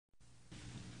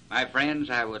My friends,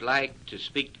 I would like to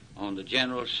speak on the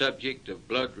general subject of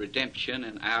blood redemption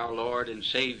in our Lord and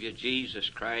Savior Jesus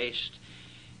Christ.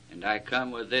 And I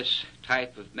come with this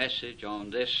type of message on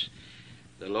this,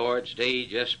 the Lord's Day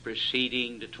just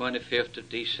preceding the 25th of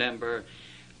December,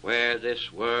 where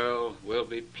this world will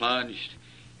be plunged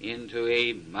into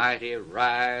a mighty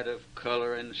riot of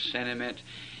color and sentiment,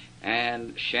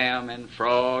 and sham and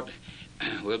fraud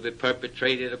will be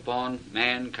perpetrated upon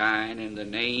mankind in the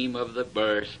name of the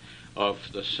birth of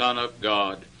the Son of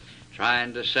God,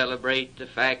 trying to celebrate the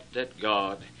fact that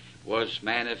God was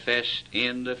manifest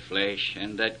in the flesh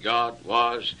and that God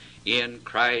was in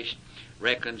Christ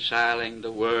reconciling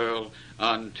the world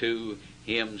unto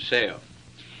Himself.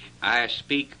 I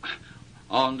speak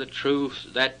on the truth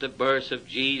that the birth of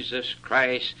Jesus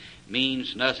Christ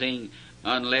means nothing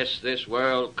unless this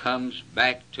world comes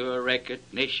back to a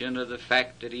recognition of the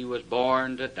fact that He was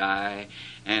born to die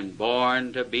and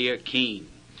born to be a king.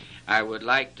 I would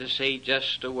like to say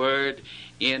just a word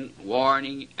in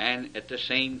warning and at the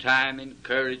same time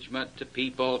encouragement to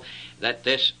people that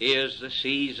this is the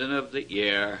season of the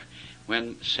year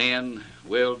when sin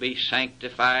will be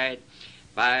sanctified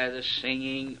by the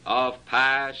singing of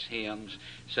pious hymns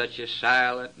such as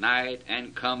Silent Night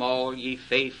and Come All Ye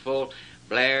Faithful,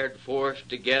 blared forth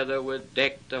together with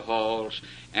Deck the Halls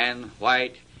and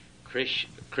White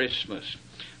Christmas.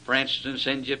 For instance,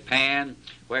 in Japan,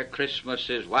 where Christmas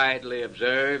is widely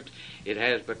observed, it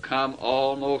has become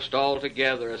almost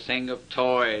altogether a thing of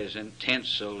toys and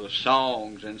tinsel, of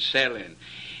songs and selling.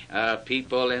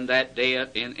 People in that day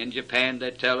in Japan,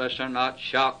 they tell us, are not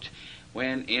shocked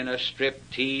when in a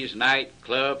striptease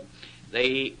nightclub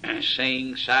they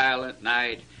sing Silent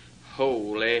Night,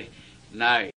 Holy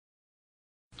Night.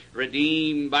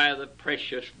 Redeemed by the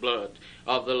precious blood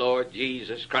of the Lord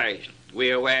Jesus Christ. We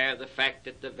are aware of the fact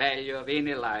that the value of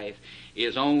any life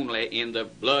is only in the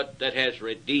blood that has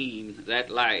redeemed that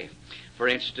life. For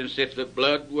instance, if the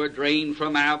blood were drained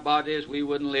from our bodies, we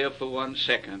wouldn't live for 1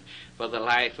 second, for the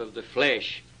life of the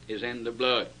flesh is in the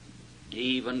blood.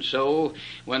 Even so,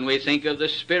 when we think of the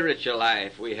spiritual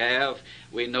life we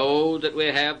know that we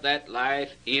have that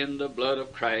life in the blood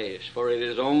of Christ, for it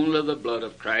is only the blood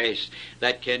of Christ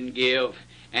that can give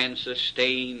and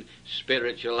sustain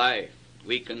spiritual life.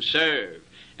 We conserve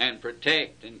and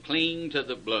protect and cling to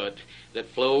the blood that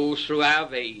flows through our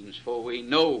veins, for we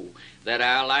know that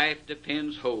our life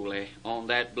depends wholly on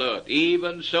that blood.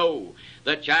 Even so,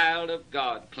 the child of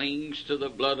God clings to the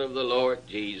blood of the Lord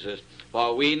Jesus,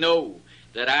 for we know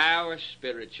that our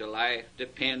spiritual life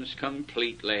depends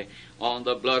completely on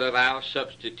the blood of our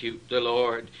substitute, the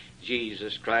Lord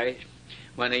Jesus Christ.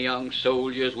 When a young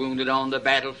soldier is wounded on the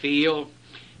battlefield,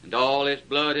 and all his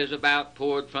blood is about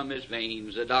poured from his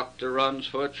veins, the doctor runs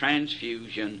for a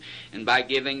transfusion, and by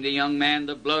giving the young man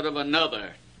the blood of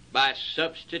another, by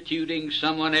substituting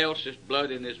someone else's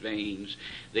blood in his veins,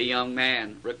 the young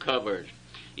man recovers.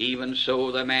 Even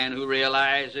so, the man who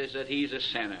realizes that he's a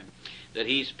sinner, that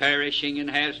he's perishing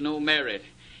and has no merit,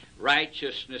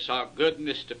 righteousness or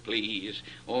goodness to please,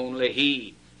 only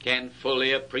he can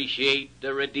fully appreciate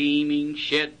the redeeming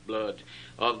shed blood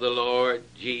of the Lord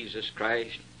Jesus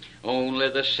Christ. Only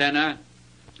the sinner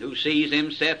who sees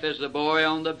himself as the boy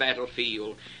on the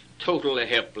battlefield, totally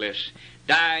helpless,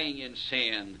 dying in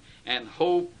sin, and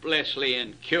hopelessly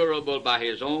incurable by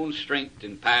his own strength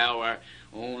and power,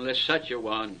 only such a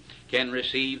one can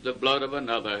receive the blood of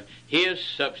another, his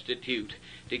substitute,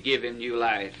 to give him new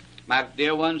life. My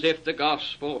dear ones, if the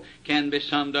gospel can be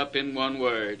summed up in one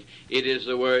word, it is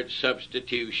the word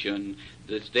substitution.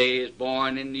 This day is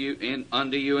born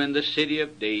unto you in the city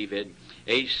of David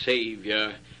a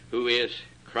Savior, who is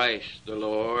Christ the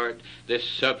Lord. This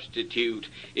substitute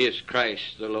is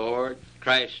Christ the Lord.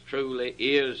 Christ truly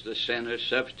is the sinner's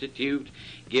substitute,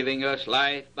 giving us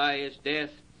life by His death,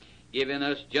 giving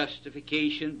us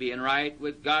justification, being right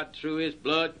with God through His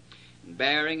blood, and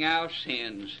bearing our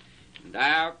sins and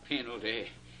our penalty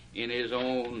in His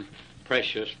own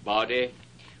precious body.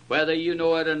 Whether you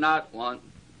know it or not,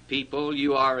 people,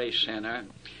 you are a sinner.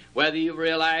 Whether you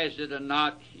realize it or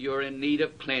not, you're in need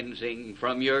of cleansing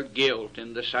from your guilt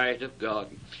in the sight of God.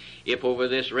 If over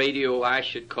this radio I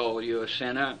should call you a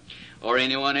sinner, or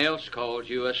anyone else calls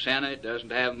you a sinner, it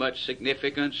doesn't have much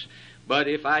significance. But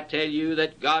if I tell you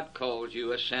that God calls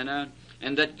you a sinner,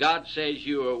 and that God says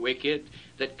you are wicked,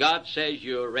 that God says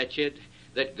you're wretched,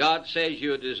 that God says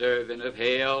you're deserving of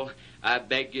hell, I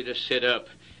beg you to sit up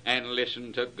and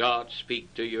listen to God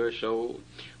speak to your soul.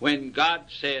 When God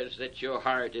says that your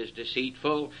heart is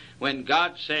deceitful, when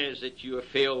God says that you are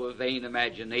filled with vain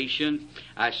imagination,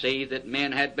 I say that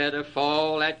men had better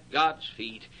fall at God's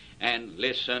feet and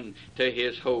listen to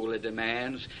His holy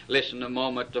demands. Listen a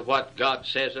moment to what God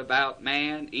says about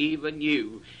man, even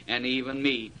you and even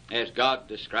me, as God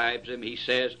describes him. He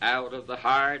says, out of the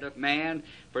heart of man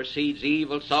proceeds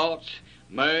evil thoughts,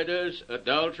 murders,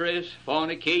 adulteries,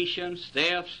 fornications,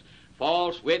 thefts,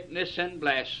 false witness, and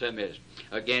blasphemies.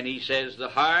 Again he says, the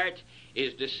heart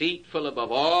is deceitful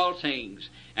above all things,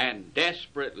 and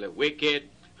desperately wicked.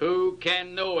 Who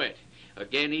can know it?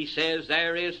 Again he says,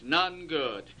 there is none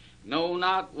good, no,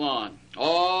 not one.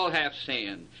 All have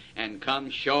sinned and come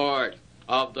short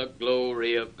of the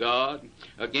glory of God.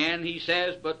 Again he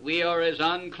says, but we are as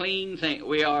unclean thing.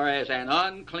 We are as an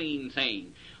unclean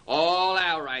thing. All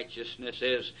our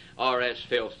righteousnesses are as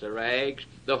filthy rags.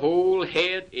 The whole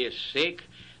head is sick.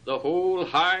 The whole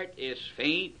heart is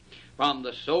faint. From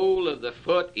the sole of the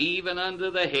foot even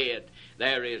unto the head,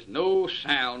 there is no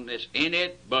soundness in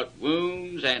it, but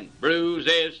wounds and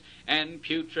bruises and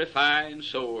putrefying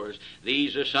sores.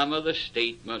 These are some of the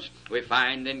statements we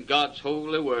find in God's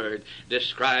holy word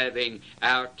describing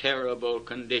our terrible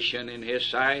condition in His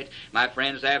sight. My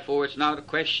friends, therefore, it's not a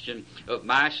question of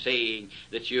my saying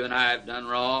that you and I have done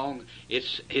wrong.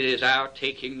 It is our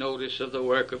taking notice of the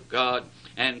work of God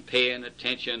and paying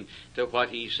attention to what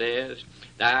He says.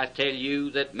 I tell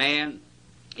you that man,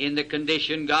 in the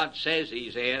condition God says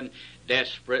he's in,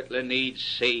 desperately needs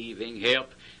saving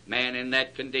help. Man in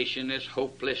that condition is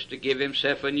hopeless to give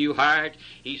himself a new heart.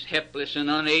 He's helpless and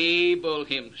unable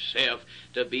himself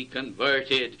to be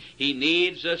converted. He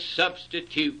needs a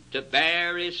substitute to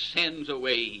bear his sins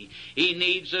away. He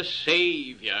needs a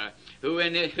Savior who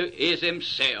is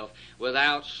himself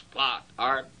without spot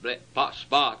or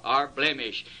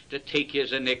blemish to take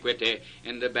his iniquity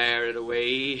and to bear it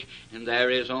away. And there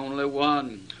is only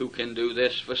one who can do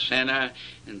this for sinner,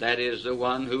 and that is the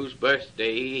one whose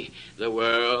birthday the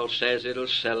world says it'll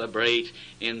celebrate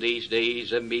in these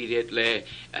days immediately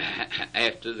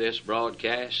after this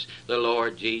broadcast, the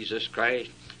Lord Jesus Christ.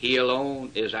 He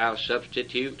alone is our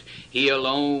substitute. He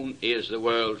alone is the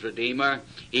world's Redeemer.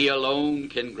 He alone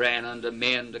can grant unto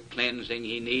men the cleansing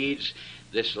he needs.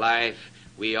 This life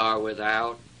we are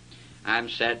without. I'm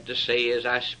sad to say as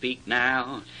I speak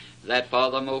now that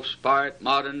for the most part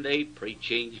modern day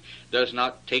preaching does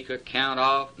not take account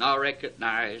of nor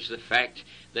recognize the fact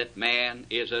that man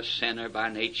is a sinner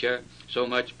by nature. So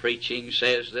much preaching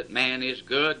says that man is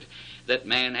good, that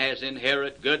man has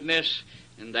inherent goodness,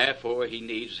 and therefore he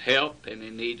needs help, and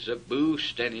he needs a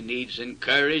boost, and he needs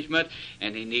encouragement,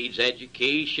 and he needs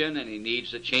education, and he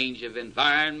needs a change of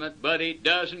environment, but he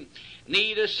doesn't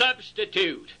need a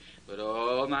substitute. But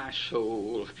oh, my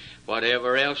soul,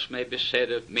 whatever else may be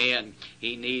said of men,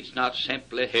 he needs not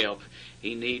simply help.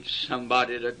 He needs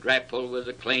somebody to grapple with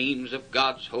the claims of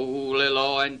God's holy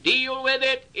law and deal with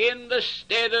it in the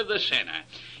stead of the sinner.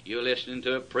 You're listening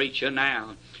to a preacher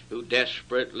now who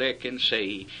desperately can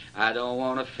say, I don't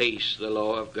want to face the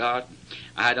law of God.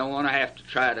 I don't want to have to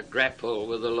try to grapple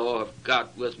with the law of God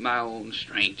with my own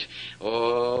strength.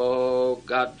 Oh,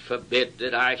 God forbid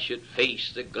that I should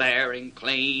face the glaring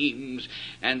claims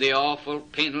and the awful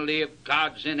penalty of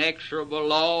God's inexorable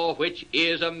law, which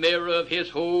is a mirror of His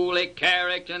holy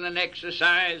character and an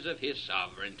exercise of His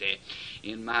sovereignty.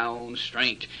 In my own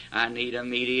strength, I need a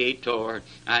mediator.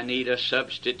 I need a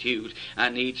substitute. I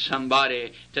need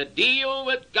somebody to deal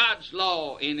with God's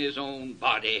law in His own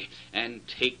body and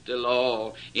take the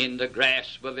law in the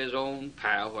grasp of His own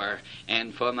power,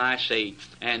 and for my sake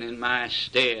and in my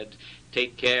stead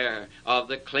take care of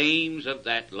the claims of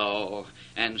that law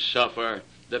and suffer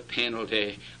the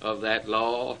penalty of that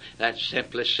law. That's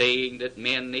simply saying that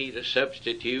men need a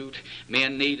substitute.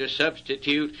 Men need a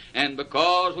substitute, and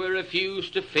because we refuse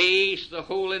to face the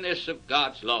holiness of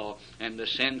God's law and the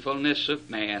sinfulness of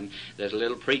man, there's a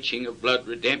little preaching of blood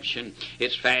redemption.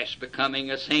 It's fast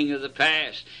becoming a thing of the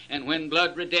past, and when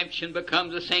blood redemption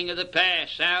becomes a thing of the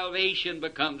past, salvation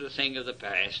becomes a thing of the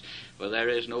past. For there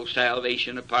is no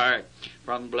salvation apart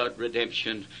from blood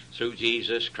redemption through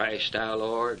Jesus Christ our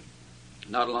Lord.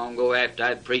 Not long ago, after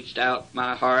I'd preached out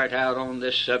my heart out on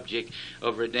this subject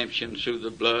of redemption through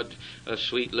the blood, a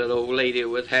sweet little old lady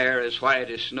with hair as white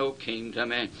as snow came to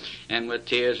me, and with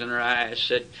tears in her eyes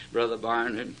said, Brother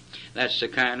Barnard, that's the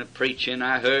kind of preaching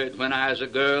I heard when I was a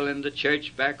girl in the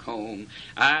church back home.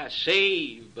 I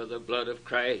saved by the blood of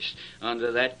Christ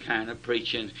under that kind of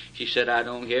preaching. She said, I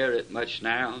don't hear it much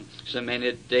now. So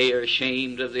many today are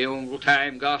ashamed of the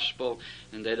old-time gospel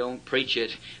and they don't preach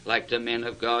it like the men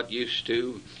of God used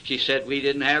to. She said we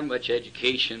didn't have much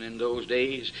education in those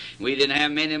days. We didn't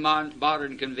have many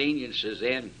modern conveniences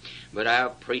then. But our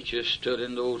preachers stood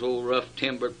in those old rough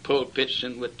timbered pulpits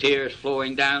and with tears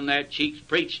flowing down their cheeks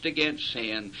preached against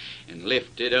sin and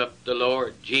lifted up the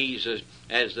Lord Jesus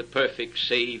as the perfect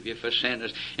Savior for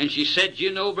sinners. And she said,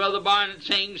 you know, Brother Barnard,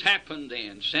 things happened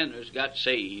then. Sinners got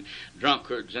saved.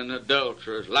 Drunkards and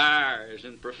adulterers, liars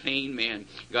and profane men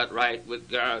got right with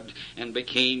God and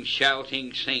became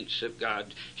shouting saints of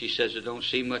God. She says, I don't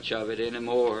see much of it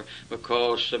anymore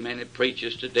because so many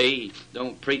preachers today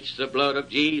don't preach the blood of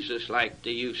Jesus like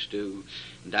they used to.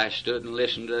 And I stood and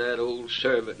listened to that old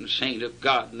servant and saint of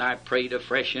God, and I prayed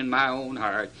afresh in my own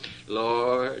heart,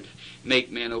 Lord, make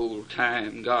me an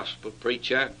old-time gospel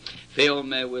preacher. Fill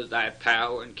me with thy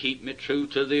power and keep me true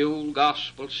to the old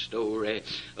gospel story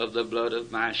of the blood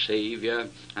of my Savior.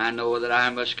 I know that I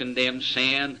must condemn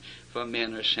sin, for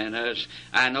men are sinners.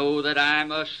 I know that I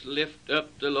must lift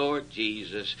up the Lord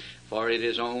Jesus, for it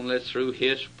is only through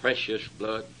his precious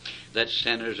blood that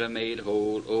sinners are made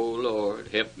whole. Oh, Lord,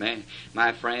 help me.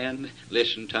 My friend,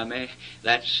 listen to me.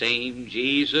 That same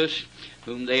Jesus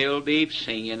whom they'll be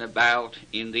singing about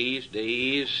in these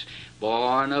days,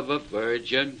 born of a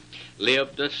virgin,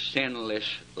 lived a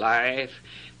sinless life,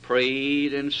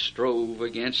 prayed and strove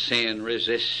against sin,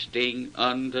 resisting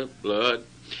unto blood,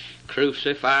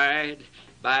 crucified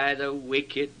by the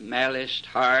wicked, maliced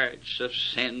hearts of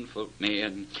sinful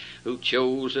men, who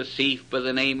chose a thief by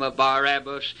the name of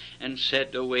Barabbas and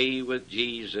set away with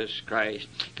Jesus Christ,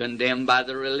 condemned by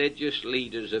the religious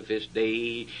leaders of his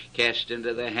day, cast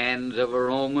into the hands of a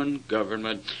Roman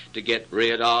government to get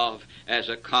rid of as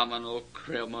a communal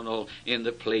criminal in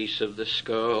the place of the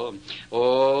skull.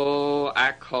 Oh,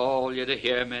 I call you to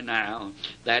hear me now.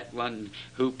 That one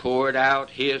who poured out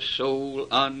his soul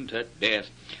unto death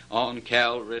on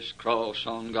Calvary's cross,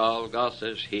 on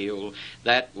Golgotha's hill,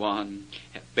 that one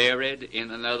buried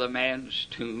in another man's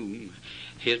tomb,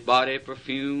 his body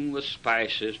perfumed with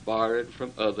spices borrowed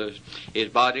from others, his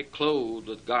body clothed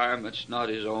with garments not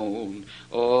his own.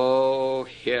 Oh,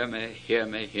 hear me, hear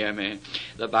me, hear me.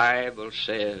 The Bible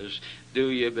says, do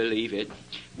you believe it?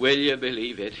 Will you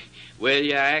believe it? Will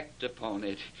you act upon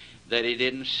it? That he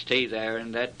didn't stay there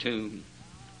in that tomb,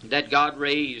 that God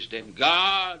raised him.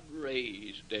 God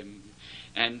raised him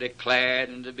and declared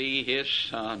him to be his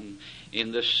Son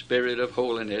in the spirit of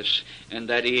holiness, and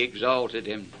that he exalted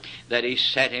him, that he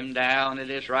set him down at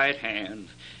his right hand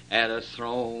at a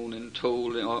throne and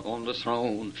told him on the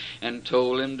throne and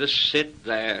told him to sit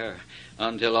there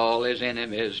until all his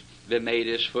enemies be made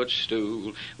his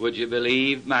footstool. Would you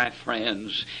believe, my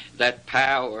friends, that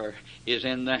power is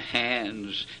in the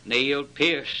hands, nailed,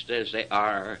 pierced as they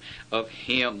are, of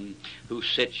him who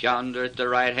sits yonder at the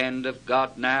right hand of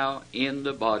God now in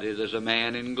the body. There's a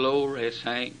man in glory,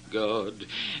 thank God.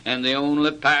 And the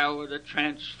only power to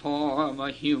transform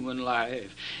a human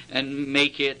life and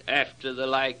make it after the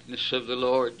likeness of the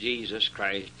Lord Jesus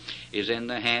Christ is in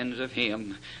the hands of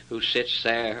him who sits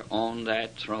there on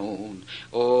that throne.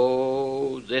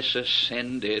 Oh, this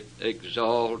ascended,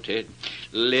 exalted,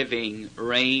 living,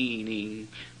 reigning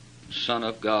Son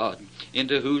of God,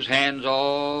 into whose hands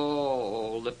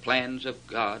all the plans of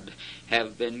God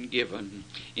have been given,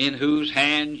 in whose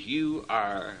hands you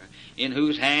are, in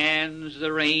whose hands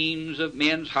the reins of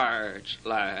men's hearts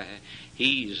lie.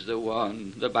 He's the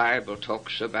one the Bible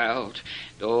talks about.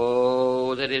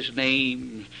 Oh, that his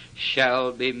name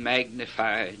shall be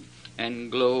magnified and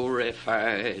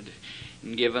glorified,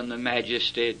 and given the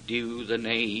majesty due the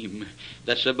name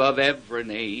that's above every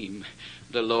name,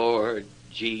 the Lord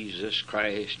Jesus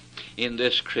Christ. In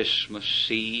this Christmas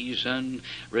season,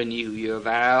 renew your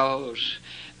vows,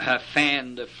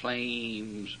 fan the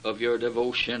flames of your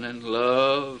devotion and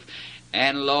love,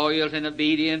 and loyalty and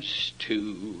obedience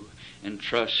to, and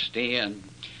trust in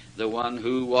the one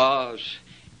who was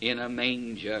in a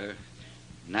manger.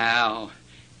 Now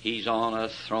he's on a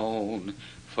throne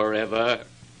forever,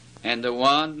 and the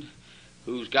one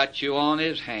who's got you on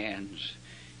his hands,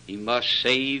 he must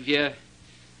save you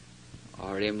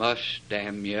or he must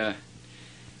damn you.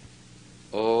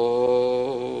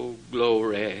 Oh,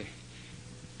 glory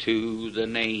to the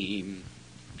name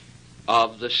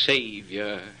of the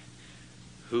Savior,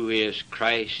 who is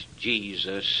Christ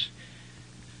Jesus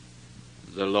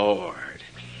the Lord.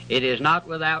 It is not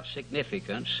without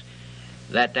significance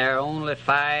that there are only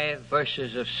 5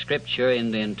 verses of Scripture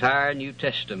in the entire New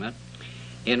Testament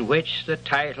in which the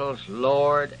titles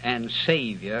Lord and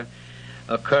Savior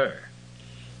occur.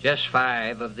 Just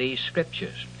 5 of these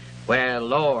Scriptures where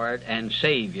Lord and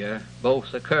Savior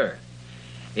both occur.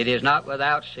 It is not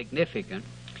without significance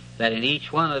that in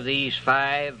each one of these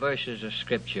 5 verses of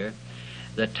Scripture,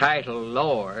 the title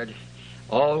Lord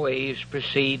always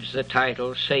precedes the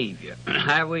title Savior.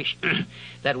 I wish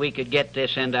that we could get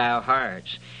this into our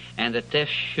hearts, and that this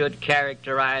should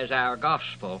characterize our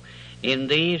gospel in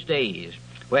these days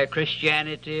where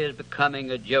Christianity is becoming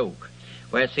a joke,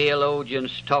 where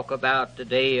theologians talk about the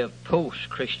day of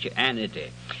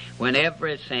post-Christianity, when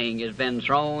everything has been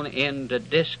thrown into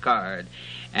discard,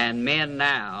 and men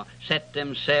now set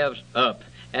themselves up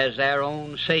as their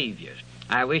own saviors.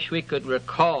 I wish we could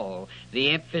recall the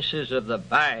emphasis of the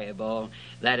Bible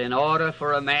that in order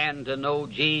for a man to know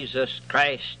Jesus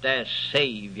Christ as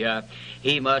Savior,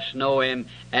 he must know Him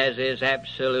as his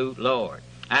absolute Lord,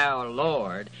 our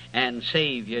Lord and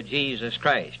Savior Jesus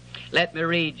Christ. Let me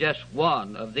read just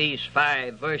one of these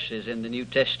 5 verses in the New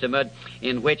Testament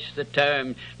in which the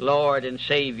term Lord and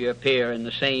Savior appear in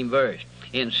the same verse.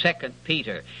 In 2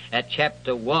 Peter at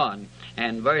chapter 1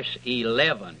 and verse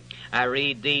 11, I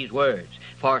read these words,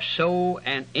 "For so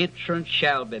an entrance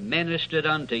shall be ministered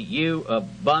unto you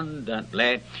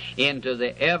abundantly into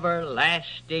the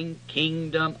everlasting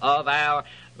kingdom of our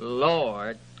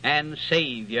Lord and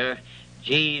Savior,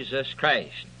 Jesus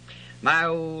Christ." My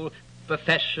old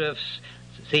professor of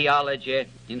theology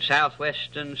in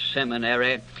Southwestern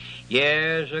Seminary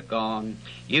years agone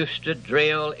used to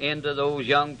drill into those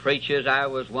young preachers, I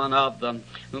was one of them,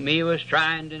 whom he was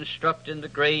trying to instruct in the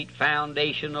great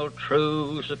foundational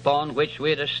truths upon which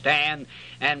we're to stand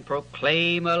and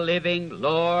proclaim a living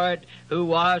Lord who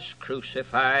was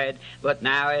crucified, but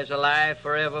now is alive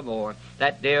forevermore.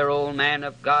 That dear old man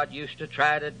of God used to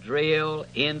try to drill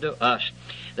into us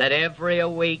that every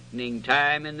awakening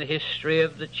time in the history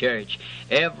of the church,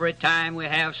 every time we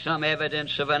have some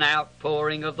evidence of an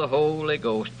outpouring of the Holy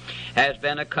Ghost, has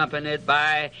been accompanied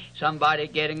by somebody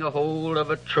getting a hold of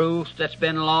a truth that's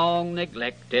been long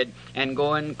neglected and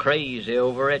going crazy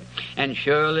over it. And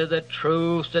surely the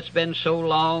truth that's been so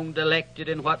long neglected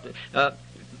in what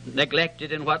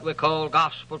we call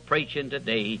gospel preaching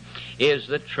today is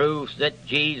the truth that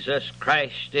Jesus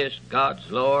Christ is God's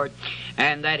Lord,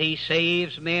 and that He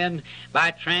saves men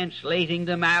by translating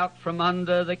them out from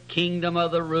under the kingdom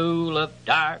of the rule of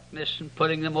darkness and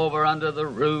putting them over under the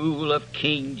rule of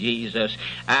King Jesus,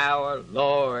 our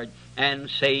Lord and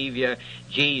Savior,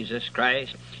 Jesus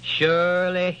Christ.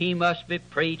 Surely He must be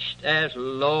preached as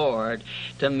Lord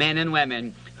to men and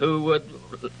women who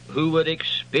would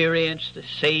experience the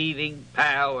saving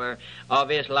power of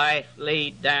His life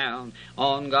laid down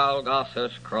on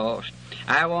Golgotha's cross.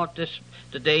 I want this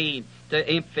today to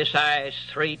emphasize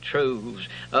 3 truths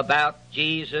about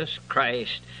Jesus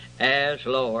Christ as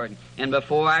Lord. And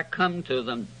before I come to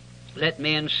them, let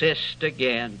me insist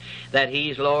again that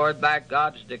He's Lord by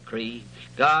God's decree.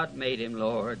 God made Him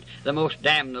Lord. The most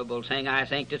damnable thing I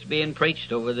think that's being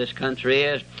preached over this country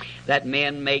is that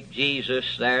men make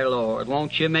Jesus their Lord.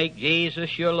 Won't you make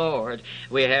Jesus your Lord?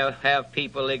 We have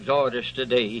people exhort us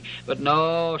today. But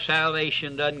no,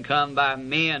 salvation doesn't come by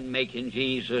men making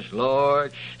Jesus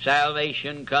Lord.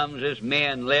 Salvation comes as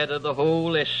men led of the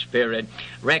Holy Spirit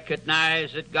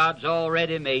recognize that God's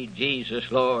already made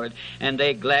Jesus Lord, and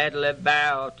they gladly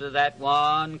bow to that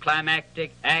one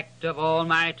climactic act of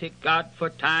Almighty God for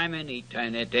time and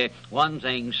eternity. One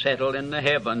thing settled in the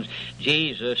heavens: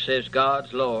 Jesus is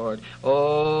God's Lord.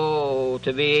 Oh,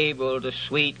 to be able to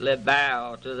sweetly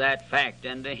bow to that fact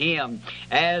and to Him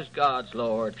as God's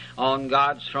Lord on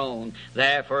God's throne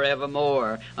there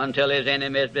forevermore until His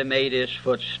enemies be made His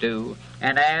footstool.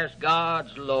 And as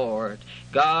God's Lord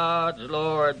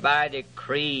by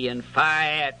decree and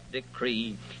fiat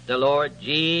decree, the Lord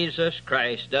Jesus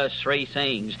Christ does 3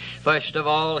 things. First of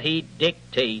all, He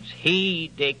dictates.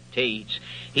 He dictates.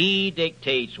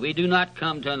 We do not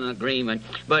come to an agreement,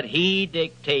 but He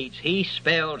dictates. He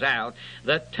spells out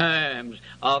the terms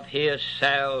of His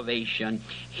salvation.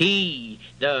 He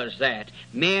does that.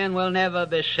 Men will never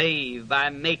be saved by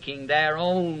making their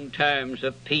own terms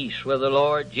of peace with the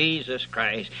Lord Jesus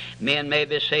Christ. Men may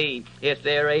be saved if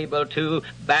they're able to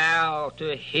bow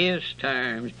to His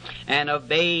terms and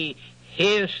obey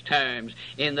His terms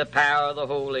in the power of the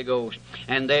Holy Ghost.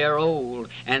 And they are old,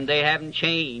 and they haven't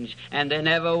changed, and they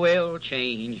never will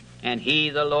change. And He,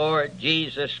 the Lord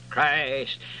Jesus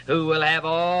Christ, who will have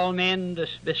all men to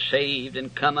be saved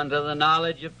and come unto the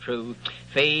knowledge of truth,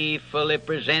 faithfully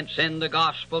presents in the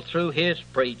gospel through His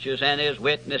preachers and His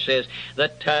witnesses the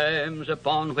terms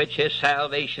upon which His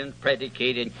salvation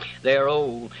predicated. They're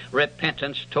old: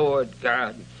 repentance toward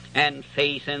God and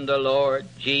faith in the Lord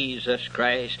Jesus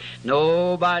Christ.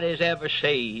 Nobody's ever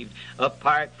saved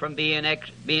apart from being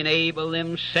able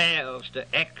themselves to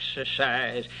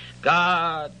exercise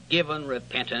God-given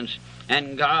repentance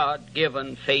and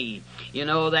God-given faith. You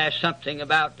know, there's something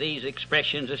about these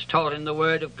expressions that's taught in the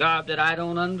Word of God that I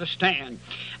don't understand.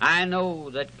 I know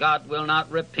that God will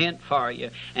not repent for you,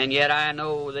 and yet I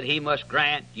know that He must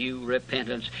grant you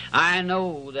repentance. I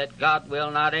know that God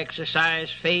will not exercise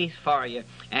faith for you,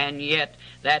 and yet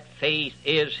that faith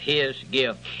is His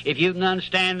gift. If you can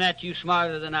understand that, you're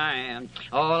smarter than I am.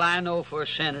 All I know for a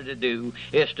sinner to do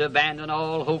is to abandon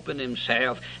all hope in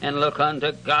himself and look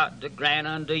unto God to grant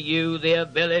unto you the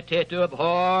ability to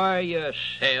abhor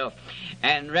yourself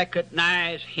and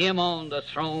recognize Him on the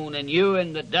throne and you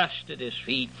in the dust at His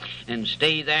feet, and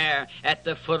stay there at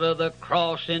the foot of the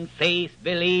cross in faith,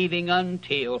 believing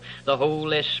until the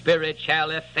Holy Spirit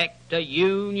shall effect a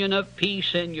union of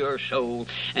peace in your soul,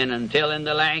 and until, in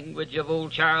the language of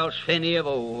old Charles Finney of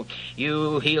old,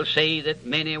 he'll say that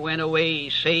many went away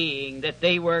saying that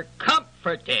they were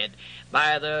comforted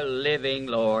by the living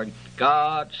Lord,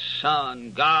 God's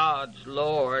Son, God's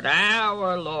Lord,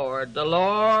 our Lord, the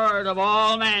Lord of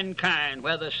all mankind,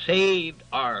 whether saved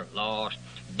or lost,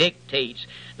 dictates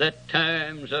the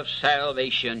terms of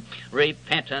salvation,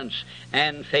 repentance,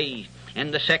 and faith.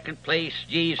 In the second place,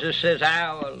 Jesus says,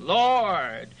 our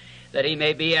Lord, that He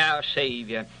may be our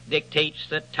Savior, dictates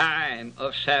the time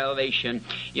of salvation.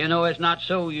 You know, it's not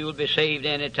so you'll be saved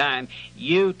any time.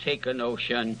 You take a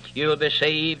notion. You'll be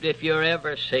saved if you're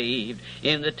ever saved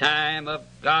in the time of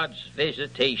God's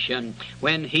visitation,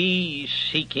 when He's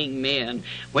seeking men,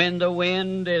 when the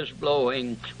wind is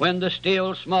blowing, when the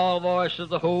still small voice of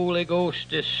the Holy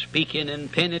Ghost is speaking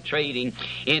and penetrating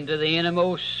into the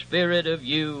innermost spirit of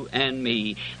you and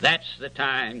me. That's the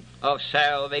time of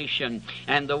salvation.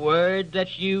 And the word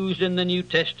that's used in the New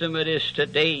Testament is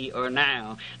today or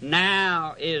now.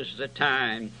 Now is the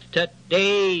time.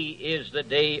 Today is the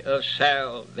day of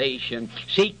salvation.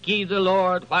 Seek ye the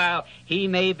Lord while He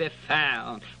may be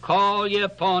found. Call ye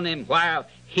upon Him while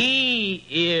He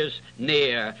is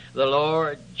near. The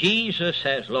Lord Jesus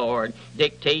as Lord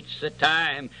dictates the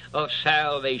time of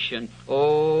salvation.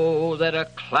 Oh, that a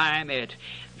climate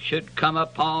should come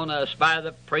upon us by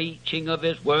the preaching of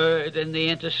His Word and the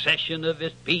intercession of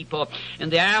His people and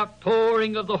the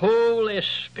outpouring of the Holy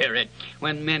Spirit,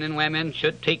 when men and women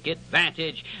should take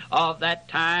advantage of that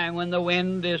time when the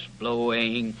wind is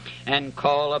blowing and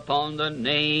call upon the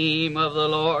name of the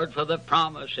Lord, for the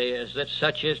promise is that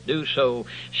such as do so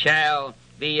shall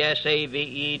be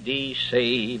saved,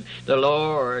 saved. The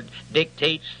Lord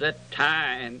dictates the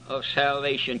time of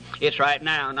salvation. It's right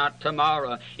now, not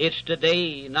tomorrow. It's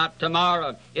today, not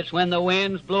tomorrow. It's when the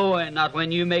wind's blowing, not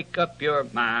when you make up your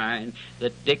mind.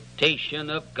 The dictation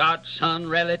of God's Son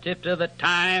relative to the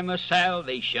time of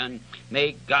salvation.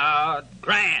 May God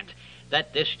grant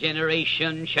that this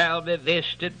generation shall be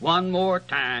visited one more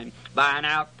time by an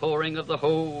outpouring of the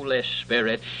Holy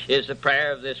Spirit, is the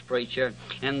prayer of this preacher.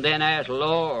 And then as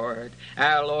Lord,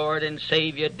 our Lord and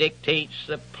Savior dictates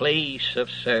the place of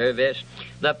service,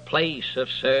 the place of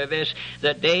service,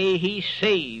 the day He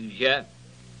saves you,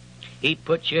 He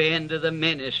puts you into the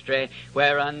ministry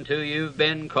whereunto you've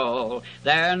been called.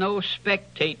 There are no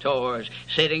spectators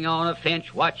sitting on a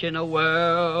fence watching a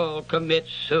world commit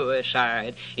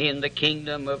suicide in the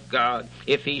kingdom of God.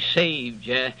 If He saved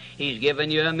you, He's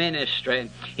given you a ministry.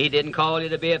 He didn't call you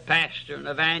to be a pastor, an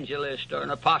evangelist, or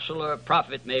an apostle, or a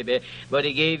prophet maybe, but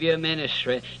He gave you a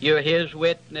ministry. You're His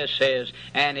witnesses,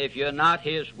 and if you're not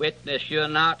His witness, you're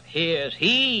not His.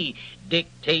 He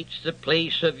dictates the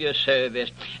place of your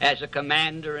service as a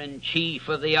commander-in-chief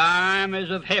of the armies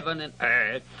of heaven and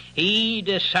earth. He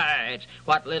decides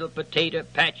what little potato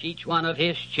patch each one of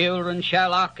His children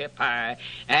shall occupy,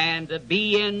 and to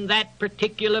be in that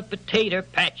particular potato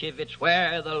patch, if it's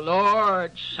where the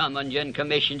Lord summoned you and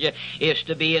commissioned you, is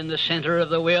to be in the center of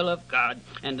the will of God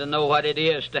and to know what it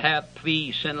is to have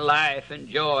peace and life and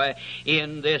joy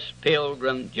in this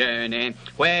pilgrim journey.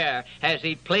 Where has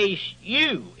He placed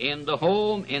you? In the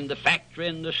home, in the factory,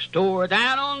 in the store,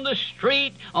 down on the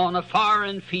street, on a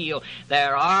foreign field.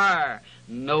 There are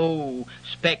no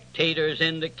spectators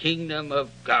in the kingdom of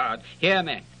God. Hear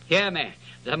me, hear me.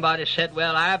 Somebody said,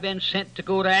 well, I've been sent to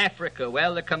go to Africa.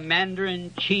 Well, the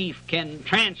commander-in-chief can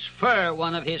transfer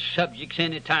one of his subjects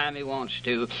any time he wants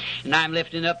to. And I'm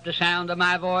lifting up the sound of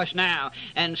my voice now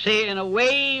and saying,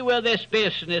 away with this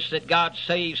business that God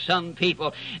saves some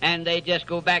people and they just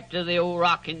go back to the old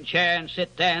rocking chair and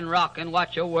sit there and rock and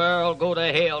watch a world go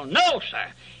to hell. No, sir.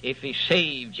 If He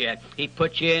saved you, He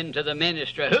put you into the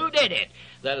ministry. Who did it?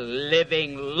 The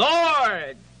living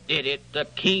Lord did it, the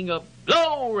King of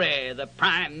glory, the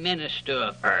Prime Minister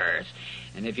of earth.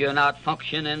 And if you're not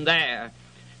functioning there,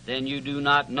 then you do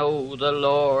not know the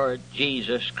Lord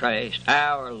Jesus Christ.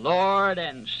 Our Lord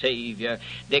and Savior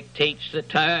dictates the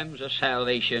terms of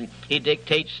salvation. He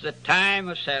dictates the time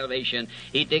of salvation.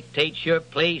 He dictates your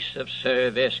place of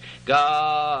service.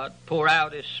 God pour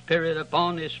out His Spirit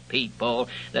upon His people,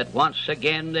 that once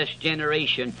again this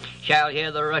generation shall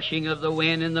hear the rushing of the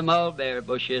wind in the mulberry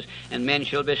bushes, and men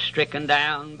shall be stricken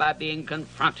down by being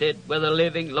confronted with the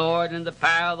living Lord and the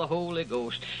power of the Holy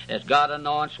Ghost, as God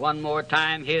anoints one more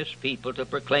time His people to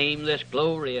proclaim this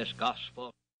glorious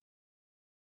gospel.